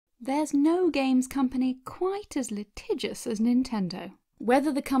there's no games company quite as litigious as Nintendo.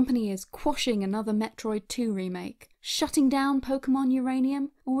 Whether the company is quashing another Metroid 2 remake, shutting down Pokémon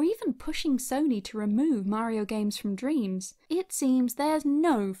Uranium, or even pushing Sony to remove Mario games from Dreams, it seems there's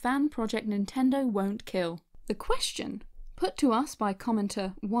no fan project Nintendo won't kill. The question, put to us by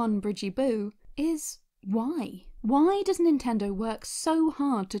commenter One Bridgie Boo, is why? Why does Nintendo work so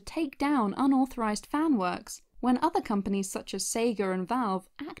hard to take down unauthorized fan works when other companies such as Sega and Valve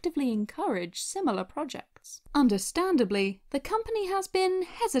actively encourage similar projects? Understandably, the company has been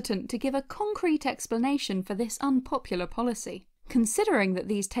hesitant to give a concrete explanation for this unpopular policy. Considering that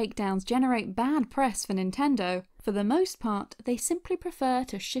these takedowns generate bad press for Nintendo, for the most part they simply prefer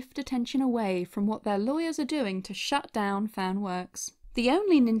to shift attention away from what their lawyers are doing to shut down fan works. The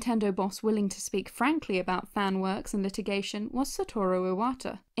only Nintendo boss willing to speak frankly about fan works and litigation was Satoru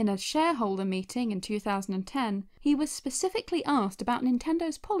Iwata. In a shareholder meeting in 2010, he was specifically asked about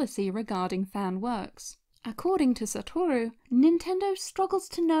Nintendo's policy regarding fan works. According to Satoru, Nintendo struggles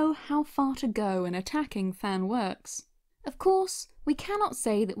to know how far to go in attacking fan works. Of course, we cannot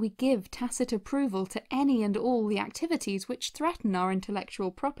say that we give tacit approval to any and all the activities which threaten our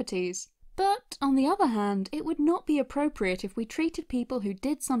intellectual properties. But, on the other hand, it would not be appropriate if we treated people who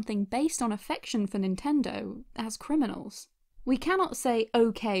did something based on affection for Nintendo as criminals. We cannot say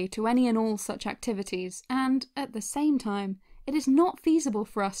okay to any and all such activities, and, at the same time, it is not feasible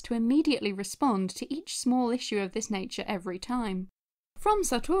for us to immediately respond to each small issue of this nature every time. From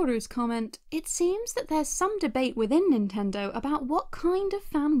Satoru's comment, it seems that there's some debate within Nintendo about what kind of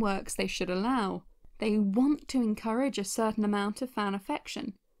fan works they should allow. They want to encourage a certain amount of fan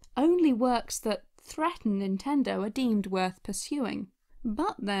affection. Only works that threaten Nintendo are deemed worth pursuing.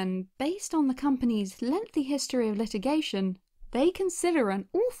 But then, based on the company's lengthy history of litigation, they consider an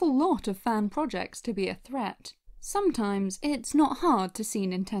awful lot of fan projects to be a threat. Sometimes it's not hard to see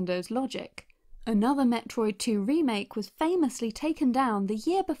Nintendo's logic. Another Metroid 2 remake was famously taken down the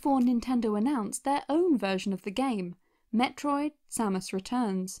year before Nintendo announced their own version of the game, Metroid: Samus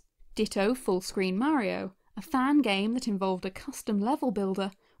Returns. Ditto Full-Screen Mario, a fan game that involved a custom level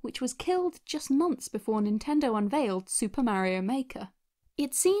builder, which was killed just months before Nintendo unveiled Super Mario Maker.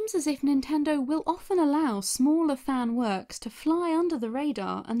 It seems as if Nintendo will often allow smaller fan works to fly under the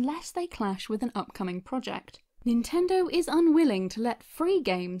radar unless they clash with an upcoming project. Nintendo is unwilling to let free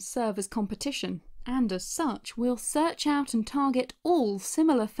games serve as competition, and as such will search out and target all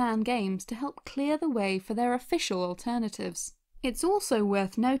similar fan games to help clear the way for their official alternatives. It's also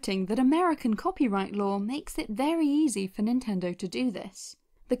worth noting that American copyright law makes it very easy for Nintendo to do this.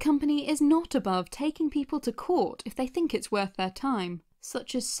 The company is not above taking people to court if they think it's worth their time,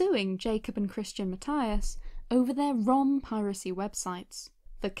 such as suing Jacob and Christian Matthias over their ROM piracy websites.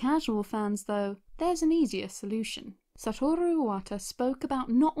 For casual fans though, there's an easier solution. Satoru Iwata spoke about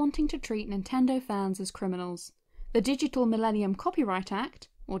not wanting to treat Nintendo fans as criminals. The Digital Millennium Copyright Act,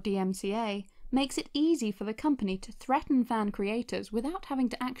 or DMCA, makes it easy for the company to threaten fan creators without having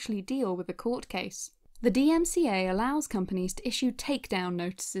to actually deal with a court case. The DMCA allows companies to issue takedown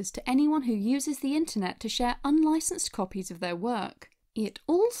notices to anyone who uses the internet to share unlicensed copies of their work. It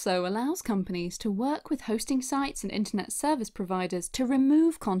also allows companies to work with hosting sites and internet service providers to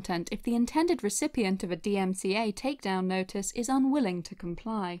remove content if the intended recipient of a DMCA takedown notice is unwilling to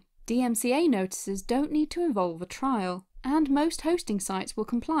comply. DMCA notices don't need to involve a trial, and most hosting sites will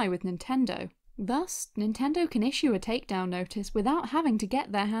comply with Nintendo. Thus, Nintendo can issue a takedown notice without having to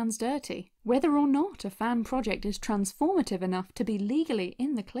get their hands dirty, whether or not a fan project is transformative enough to be legally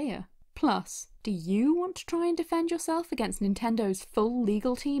in the clear. Plus, do you want to try and defend yourself against Nintendo's full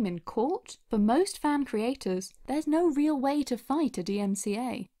legal team in court? For most fan creators, there's no real way to fight a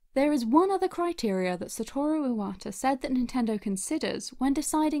DMCA. There is one other criteria that Satoru Iwata said that Nintendo considers when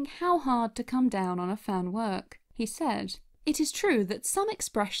deciding how hard to come down on a fan work. He said, "It is true that some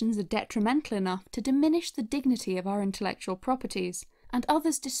expressions are detrimental enough to diminish the dignity of our intellectual properties, and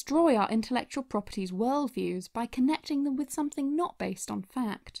others destroy our intellectual properties' worldviews by connecting them with something not based on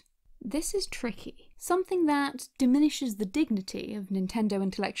fact." This is tricky. Something that diminishes the dignity of Nintendo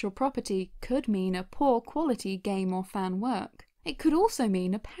intellectual property could mean a poor quality game or fan work. It could also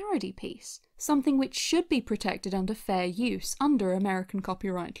mean a parody piece, something which should be protected under fair use under American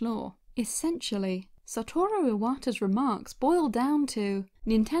copyright law. Essentially, Satoru Iwata's remarks boil down to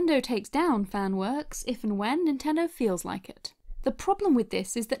Nintendo takes down fan works if and when Nintendo feels like it. The problem with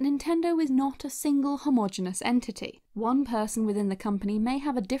this is that Nintendo is not a single homogeneous entity. One person within the company may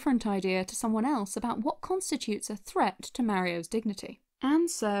have a different idea to someone else about what constitutes a threat to Mario's dignity. And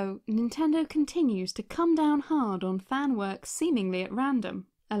so, Nintendo continues to come down hard on fan works seemingly at random.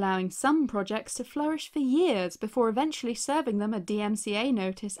 allowing some projects to flourish for years before eventually serving them a DMCA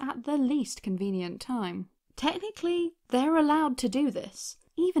notice at the least convenient time. Technically, they're allowed to do this,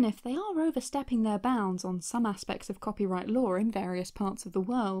 even if they are overstepping their bounds on some aspects of copyright law in various parts of the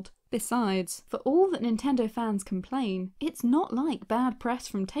world. Besides, for all that Nintendo fans complain, it's not like bad press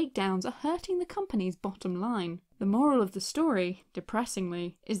from takedowns are hurting the company's bottom line. The moral of the story,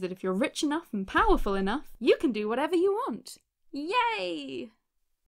 depressingly, is that if you're rich enough and powerful enough, you can do whatever you want. Yay!